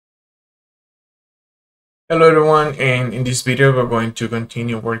Hello everyone, and in this video we're going to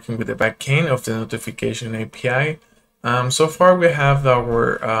continue working with the backend of the notification API. So far we have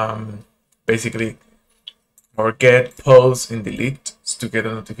our basically our get, post, and delete to get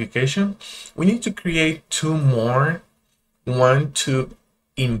a notification. We need to create two more, one to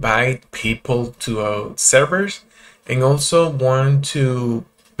invite people to our servers, and also one to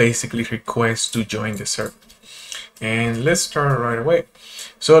basically request to join the server. And let's start right away.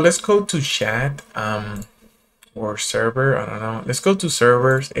 So let's go to chat. Or server, I don't know. Let's go to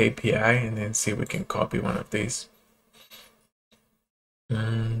servers API and then see if we can copy one of these.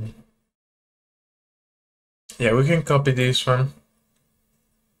 Yeah, we can copy this one.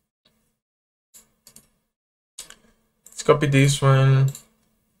 Let's copy this one,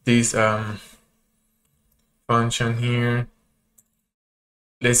 this function here.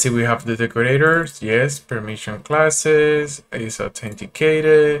 Let's see, we have the decorators. Yes, permission classes is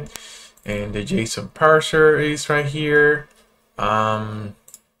authenticated. And the JSON parser is right here. And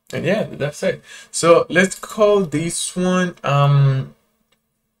yeah, that's it. So let's call this one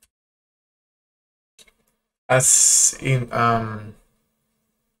as in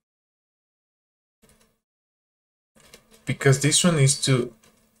because this one is to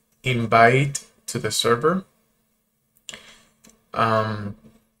invite to the server.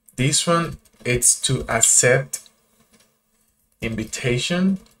 This one it's to accept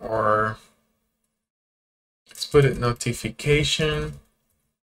invitation, or let's put it notification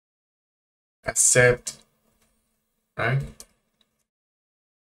accept, right?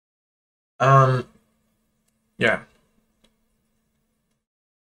 Yeah,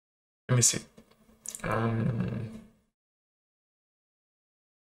 let me see. Now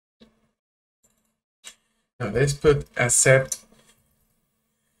let's put accept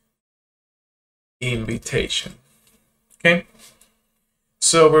invitation. Okay,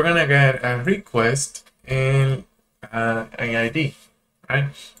 so we're gonna get a request and an ID, right?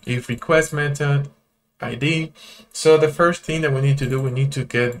 If request method ID. So the first thing that we need to do, we need to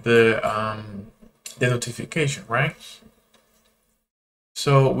get the notification, right?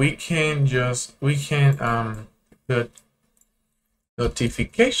 So we can put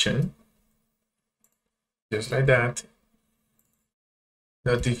notification just like that.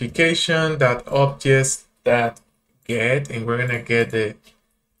 Notification that objects that get, and we're gonna get the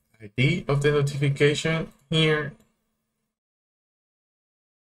ID of the notification here.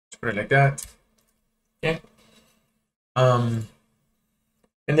 Put it like that. Yeah. And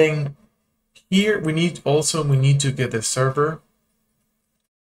then here we need to get the server.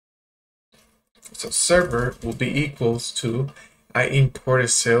 So server will be equals to, I import a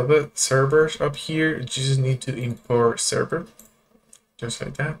servers up here. You just need to import server, just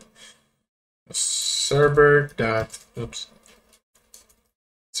like that. Server dot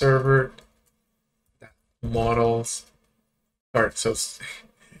models. Sorry, so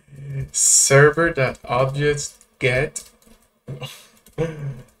server dot objects get,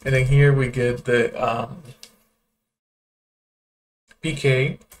 and then here we get the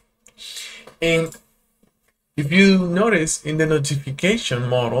PK. And if you notice in the notification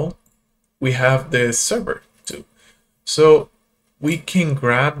model, we have the server too. So we can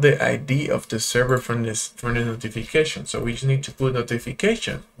grab the ID of the server from the notification. So we just need to put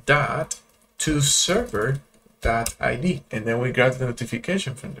notification dot to server dot ID, and then we grab the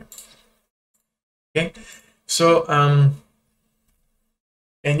notification from there. Okay, so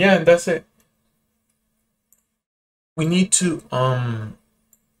and yeah, that's it. We need to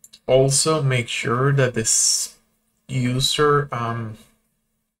also make sure that this user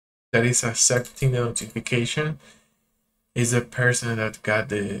that is accepting the notification is a person that got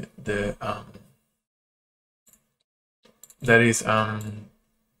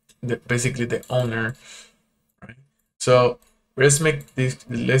basically the owner, right? So let's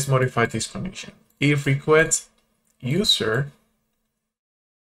modify this condition. If request user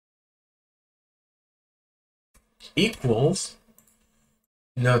equals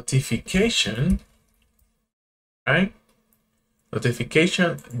notification, right?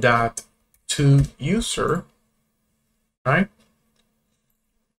 Notification dot to user, right?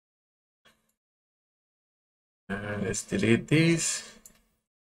 Let's delete this.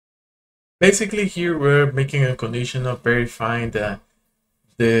 Basically here we're making a condition of verifying that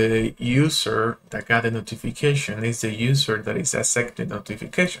the user that got the notification is the user that is accepting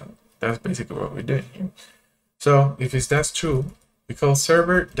notification. That's basically what we're doing here. So if that's true, we call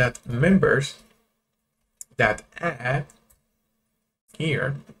server that members that add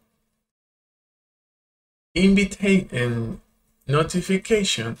here invitate and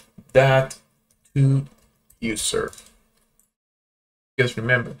notification that to user. Because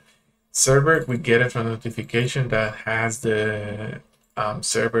remember, server, we get it from notification that has the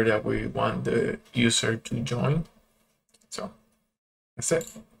server that we want the user to join. So that's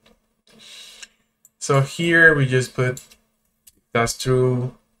it. So here we just put that's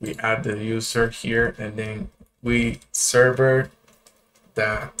true. We add the user here, and then we server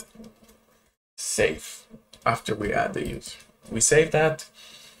that save after we add the user. We save that,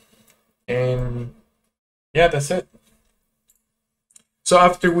 and yeah, that's it. So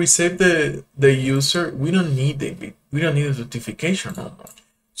after we save the user, we don't need the notification no more.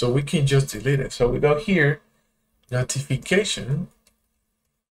 So we can just delete it. So we go here, notification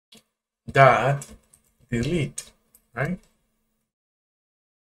dot delete, right?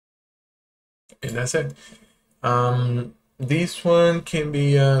 And that's it. This one can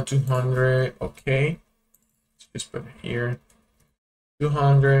be 200. Okay, just put it here,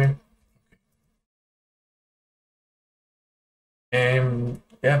 200. And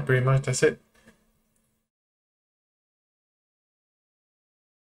yeah, pretty much that's it.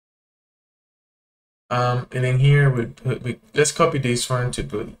 And then here let's copy this one to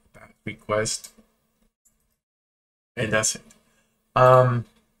put that request, and that's it.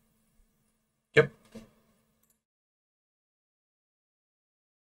 Yep.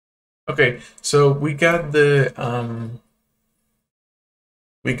 Okay, so we got the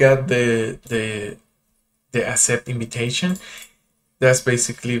accept invitation. That's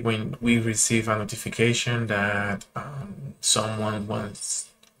basically when we receive a notification that someone wants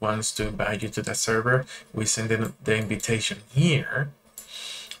to invite you to the server. We send the invitation here.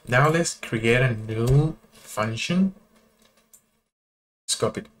 Now let's create a new function. Let's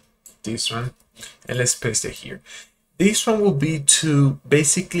copy this one and let's paste it here. This one will be to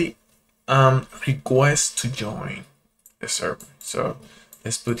basically request to join the server. So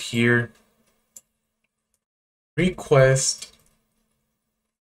let's put here request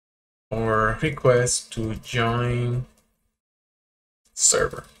to join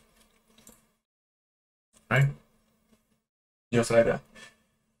server, right? Just like that.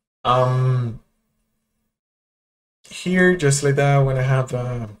 Here, just like that, when I have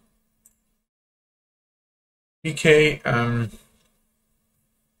PK,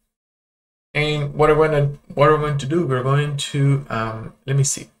 and what we're going to do, we're going to let me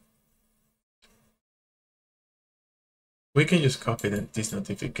see. We can just copy this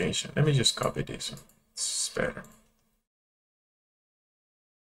notification. Let me just copy this one. It's better.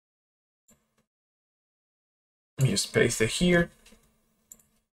 Let me just paste it here.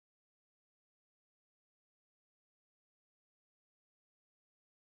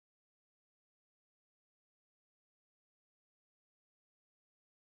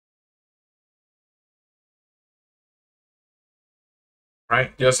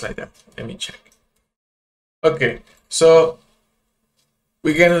 Right, just like that. Let me check. Okay, so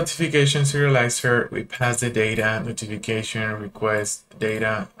we get notification serializer, we pass the data, notification, request,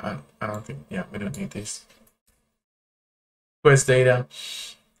 data. I don't think, yeah, we don't need this. Request data.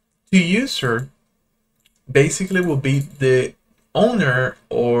 To user basically will be the owner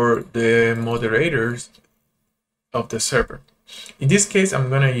or the moderators of the server. In this case, I'm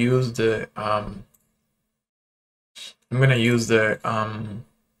gonna use the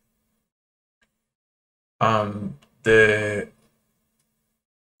the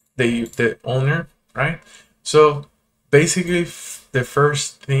owner, right? So basically the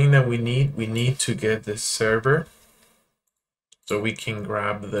first thing that we need to get the server, so we can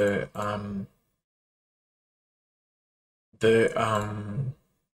grab the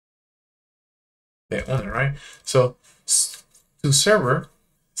owner, right? So to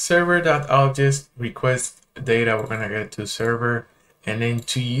server.object request data, we're gonna get to server, and then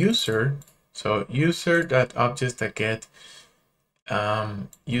to user, so user.object that get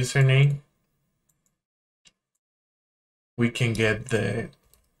username, we can get the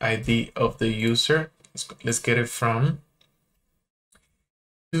ID of the user. Let's get it from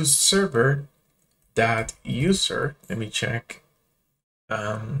to server that user. Let me check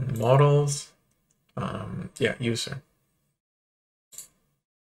models. Yeah, user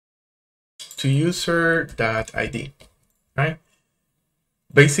to user that ID, right?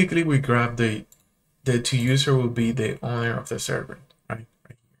 Basically, we grab the to user will be the owner of the server, right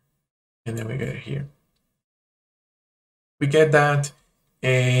here, and then we get it here. We get that,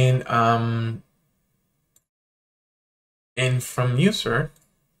 and from user,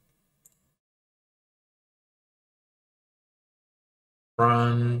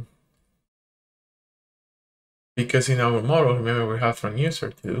 run, because in our model, remember we have from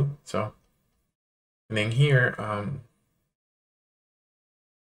user too. So, and then here,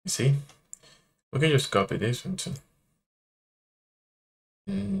 you see, we can just copy this one too.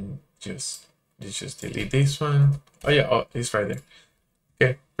 just delete this one. Oh yeah, oh, it's right there.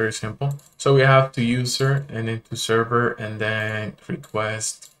 Okay, very simple. So we have to user and then to server and then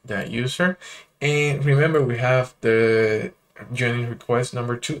request that user. And remember, we have the joining request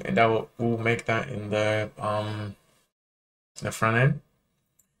number 2, and that will make that in the front end.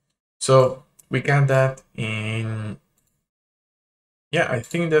 So we got that in. Yeah, I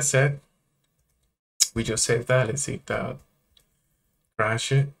think that's it. We just saved that. Let's see if that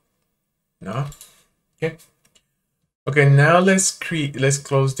crash it. No. Okay. Okay, now let's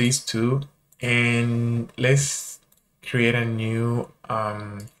close these two and let's create a new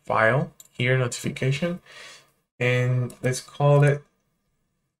file here, notification, and let's call it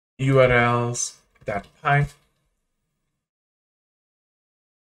urls.py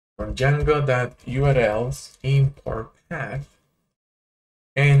from Django.urls import path,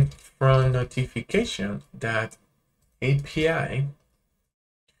 and from notification.api,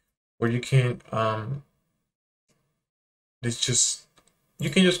 where you can you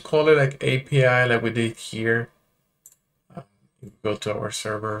can just call it like API like we did here. You go to our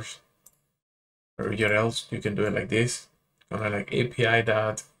servers or URLs, you can do it like this, kind of like API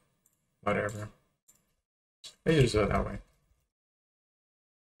dot whatever. Let's just do it that way.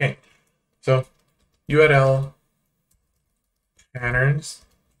 Okay, so URL patterns.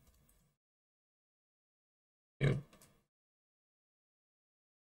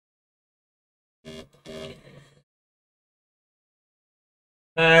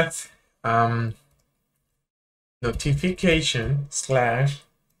 Path notification slash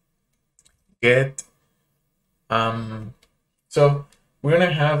get so we're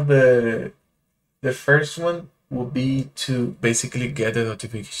gonna have the first one will be to basically get the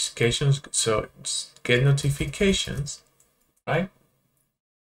notifications. So it's get notifications, right?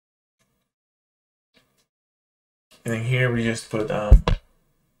 And then here we just put a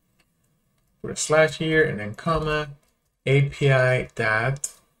slash here and then comma API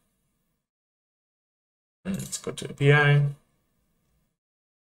that, let's go to API.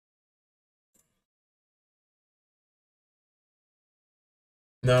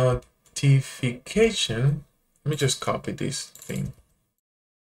 Notification, let me just copy this thing.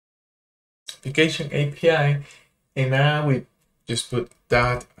 Notification API, and now we just put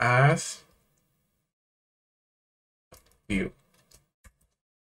that as view,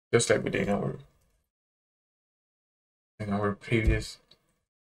 just like we did in our previous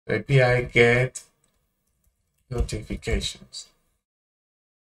API get notifications.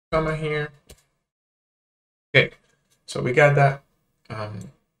 Comma here. Okay, so we got that.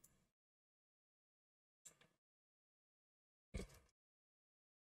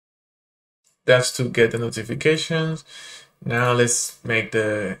 That's to get the notifications. Now let's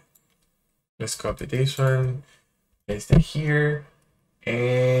copy this one, paste it here,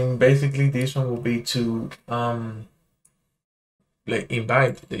 and basically this one will be to like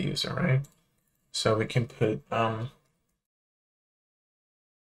invite the user, right? So we can put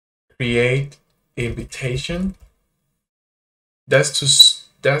create invitation. That's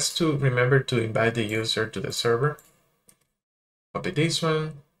to remember to invite the user to the server. Copy this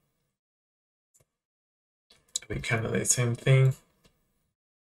one. We kind of the same thing.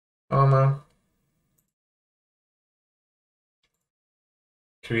 Comma.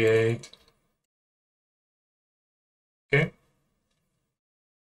 Create. Okay.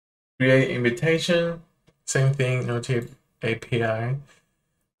 Create invitation. Same thing. Notif API.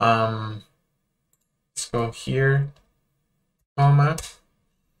 Let's go here. Comma.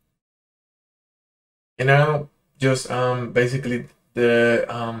 And now just basically the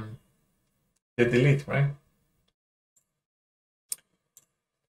delete, right?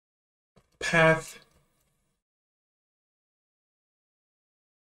 Path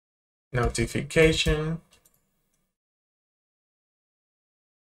notification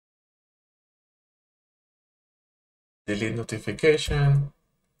delete notification,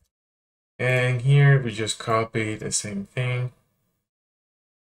 and here we just copy the same thing.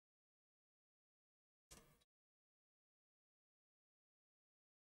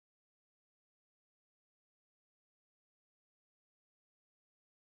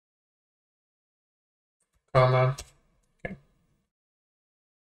 Comma. Okay.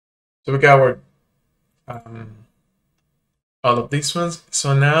 So we got our all of these ones.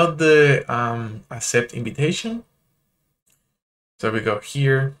 So now the accept invitation. So we go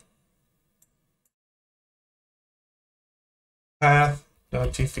here, path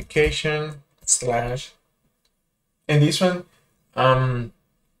notification slash, and this one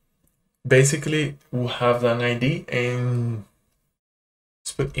basically will have an ID, and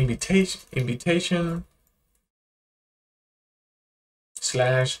let's put invitation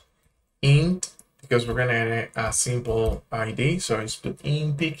slash int, because we're gonna add a simple ID. So it's put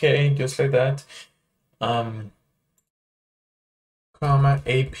int pk, just like that. Comma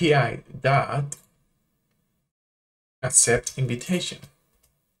API dot accept invitation.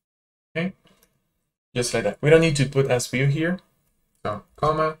 Okay, just like that. We don't need to put as view here. So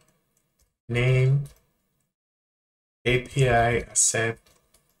comma name API accept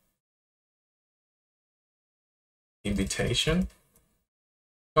invitation,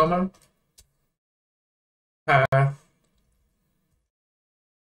 comma path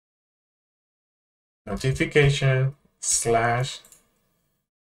notification slash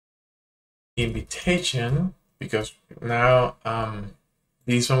invitation, because now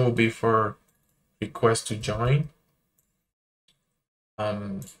this one will be for request to join.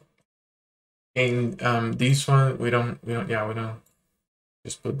 And this one we don't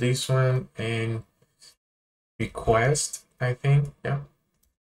just put this one and request, I think, yeah.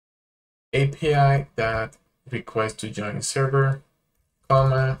 API that request to join server,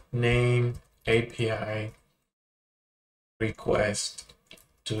 comma name API request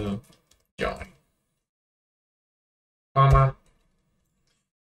to join, comma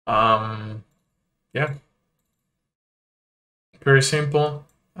yeah, very simple.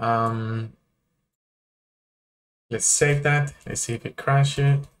 Let's save that. Let's see if it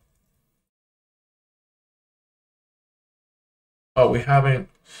crashes. Oh, we haven't.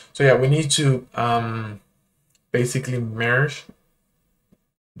 So yeah, we need to basically merge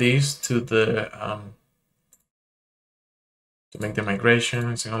these to the to make the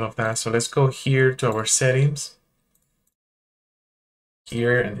migrations and all of that. So let's go here to our settings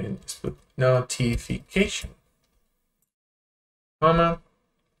here, and then let's put notification, comma,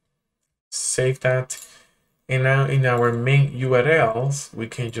 save that. And now in our main URLs, we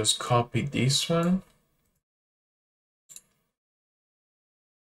can just copy this one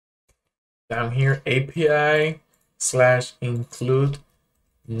down here, API slash include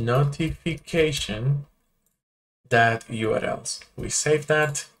notification that URLs. We save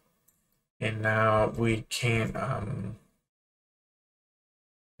that, and now we can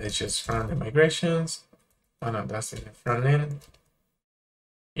let's just run the migrations. Oh no, that's in the front end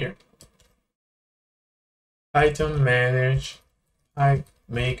here. Python manage, I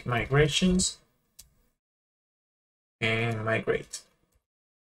make migrations and migrate.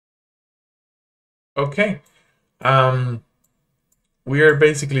 Okay, we are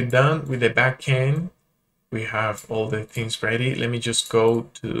basically done with the backend. We have all the things ready. Let me just go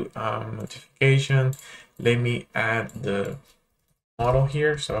to notification. Let me add the model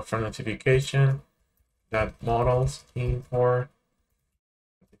here. So for notification, that models import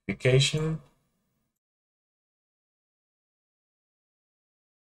notification.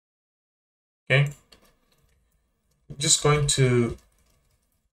 Okay, I'm just going to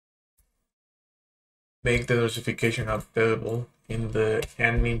make the notification available in the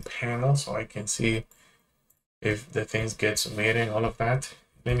admin panel so I can see if the things get submitted and all of that.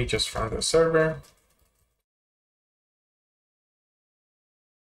 Let me just run the server.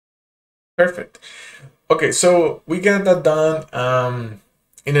 Perfect. Okay, so we got that done.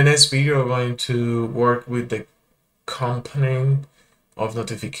 In the next video, we're going to work with the component of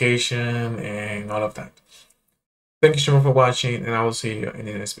notification and all of that. Thank you so much for watching, and I will see you in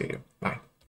the next video. Bye.